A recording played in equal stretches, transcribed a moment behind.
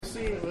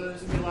see. Well,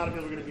 there's gonna be a lot of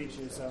people who are gonna beat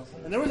you. So,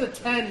 and there was a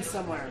 10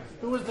 somewhere.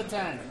 Who was the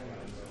 10?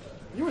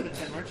 You were the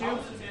 10, weren't you?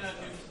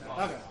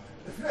 Okay.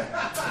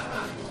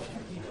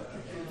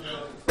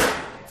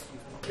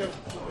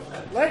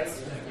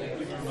 Lights.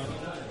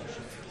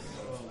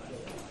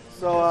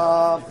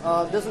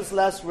 So this is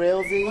less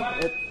Railsy.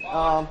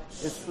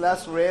 It's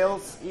less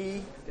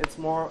Rails-y. It's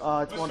more.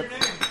 It's more.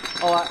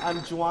 I'm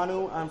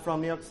Joannou. I'm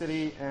from New York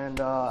City, and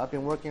I've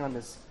been working on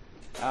this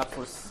app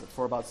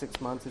for about 6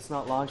 months. It's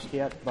not launched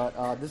yet,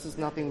 but this is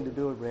nothing to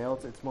do with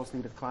Rails. It's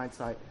mostly the client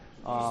side.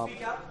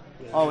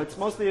 It's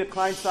mostly the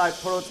client side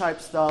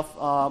prototype stuff.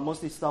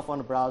 Mostly stuff on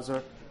the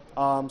browser.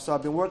 So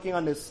I've been working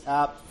on this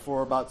app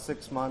for about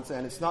 6 months,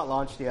 and it's not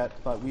launched yet.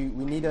 But we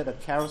needed a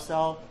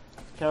carousel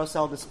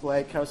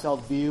display, carousel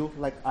view,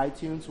 like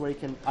iTunes,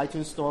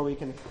 iTunes Store, where you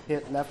can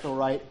hit left or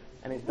right,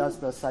 and it does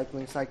the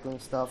cycling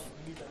stuff,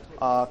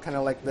 kind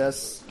of like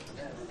this.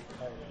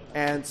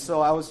 And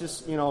so I was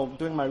just,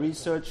 doing my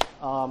research,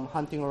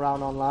 hunting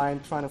around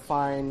online, trying to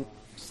find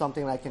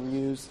something I can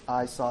use.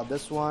 I saw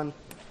this one,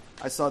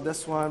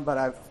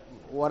 but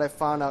what I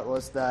found out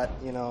was that,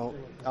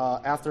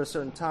 after a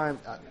certain time,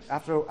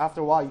 after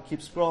a while, you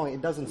keep scrolling,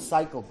 it doesn't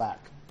cycle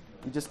back.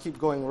 You just keep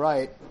going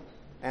right,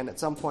 and at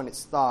some point it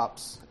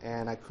stops,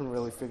 and I couldn't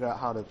really figure out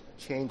how to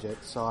change it.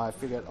 So I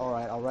figured, all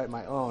right, I'll write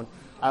my own.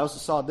 I also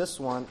saw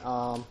this one.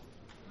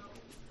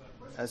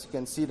 As you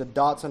can see, the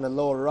dots on the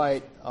lower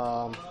right,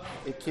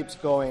 it keeps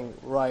going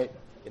right.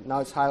 Now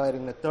it's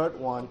highlighting the third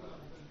one.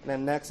 And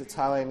then next it's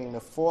highlighting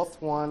the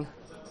fourth one,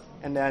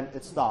 and then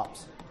it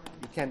stops.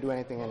 You can't do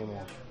anything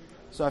anymore.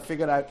 So I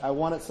figured I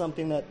wanted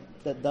something that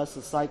does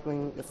the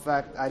cycling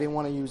effect. I didn't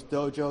want to use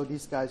Dojo.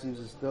 These guys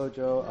uses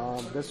Dojo.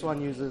 This one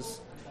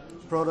uses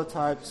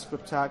Prototype,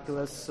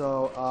 Scriptaculous.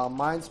 So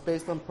mine's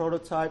based on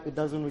Prototype. It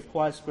doesn't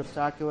require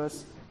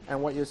Scriptaculous.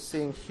 And what you're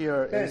seeing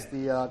here is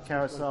the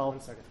carousel.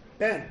 1 second.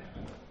 Ben,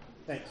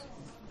 thanks.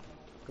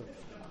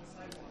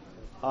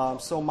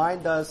 So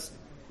mine does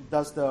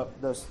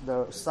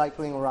the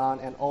cycling around,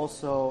 and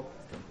also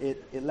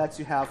it lets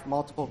you have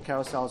multiple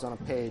carousels on a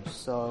page.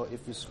 So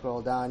if you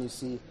scroll down, you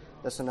see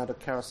there's another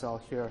carousel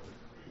here,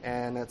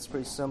 and it's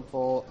pretty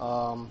simple.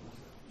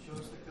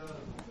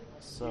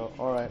 So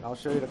all right, I'll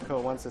show you the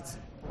code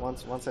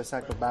once I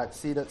cycle back.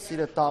 See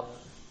the top,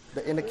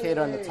 the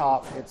indicator on the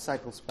top, it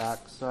cycles back.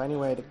 So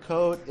anyway, the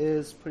code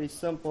is pretty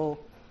simple.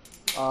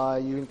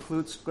 You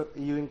include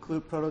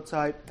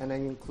prototype, and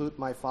then you include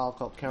my file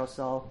called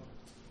carousel.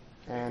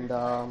 And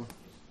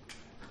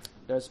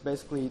there's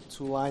basically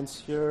 2 lines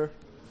here.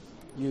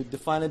 You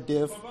define a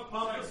div.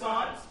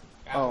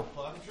 Oh.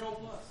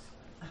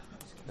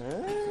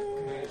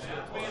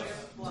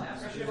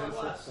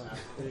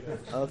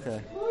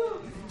 Okay.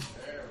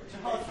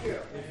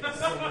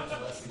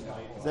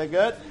 Is that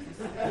good?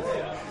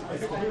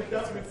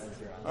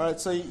 All right.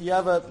 So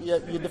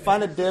you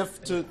define a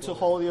div to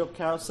hold your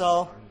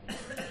carousel.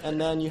 And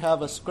then you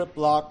have a script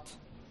blocked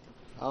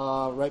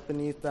right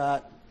beneath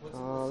that.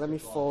 Let me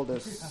fold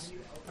this.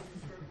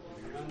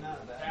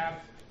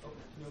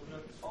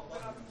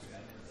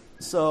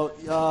 So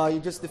you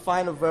just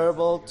define a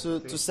variable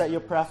to set your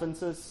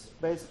preferences,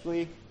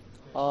 basically.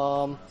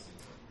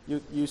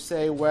 You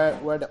say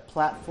where the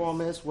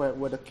platform is,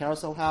 where the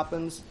carousel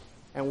happens,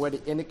 and where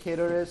the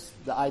indicator is,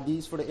 the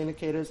IDs for the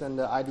indicators and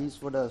the IDs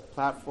for the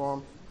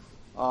platform.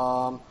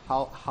 How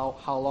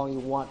long you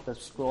want the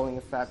scrolling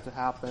effect to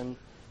happen,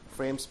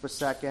 frames per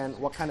second,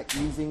 what kind of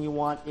easing you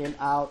want, in,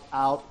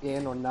 out,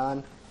 in, or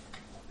none.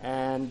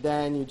 And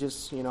then you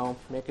just,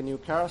 make a new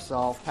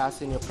carousel,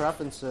 pass in your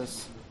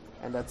preferences,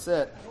 and that's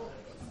it.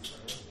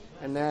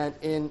 And then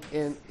in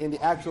the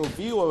actual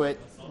view of it,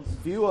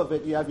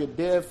 you have your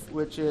div,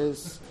 which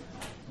is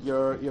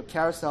your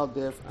carousel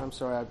div. I'm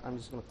sorry, I'm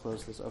just going to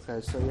close this. Okay,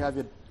 so you have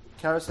your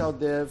carousel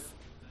div.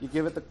 You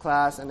give it the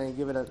class, and then you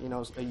give it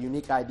a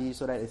unique ID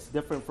so that it's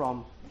different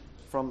from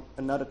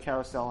another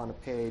carousel on the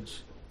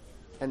page.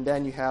 And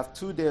then you have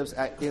 2 divs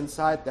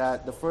inside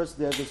that. The first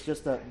div is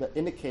just the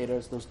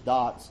indicators, those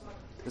dots.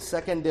 The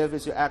second div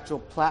is your actual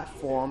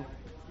platform.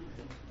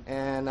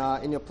 And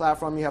in your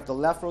platform, you have the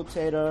left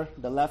rotator,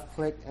 the left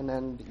click, and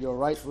then your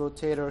right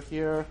rotator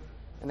here.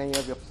 And then you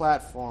have your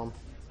platform.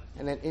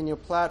 And then in your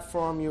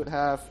platform, you would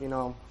have,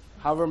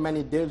 however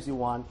many divs you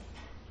want.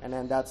 And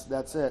then that's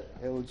it.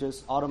 It will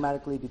just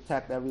automatically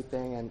detect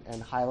everything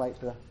and highlight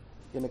the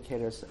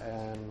indicators,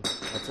 and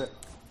that's it.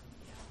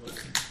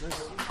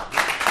 Nice.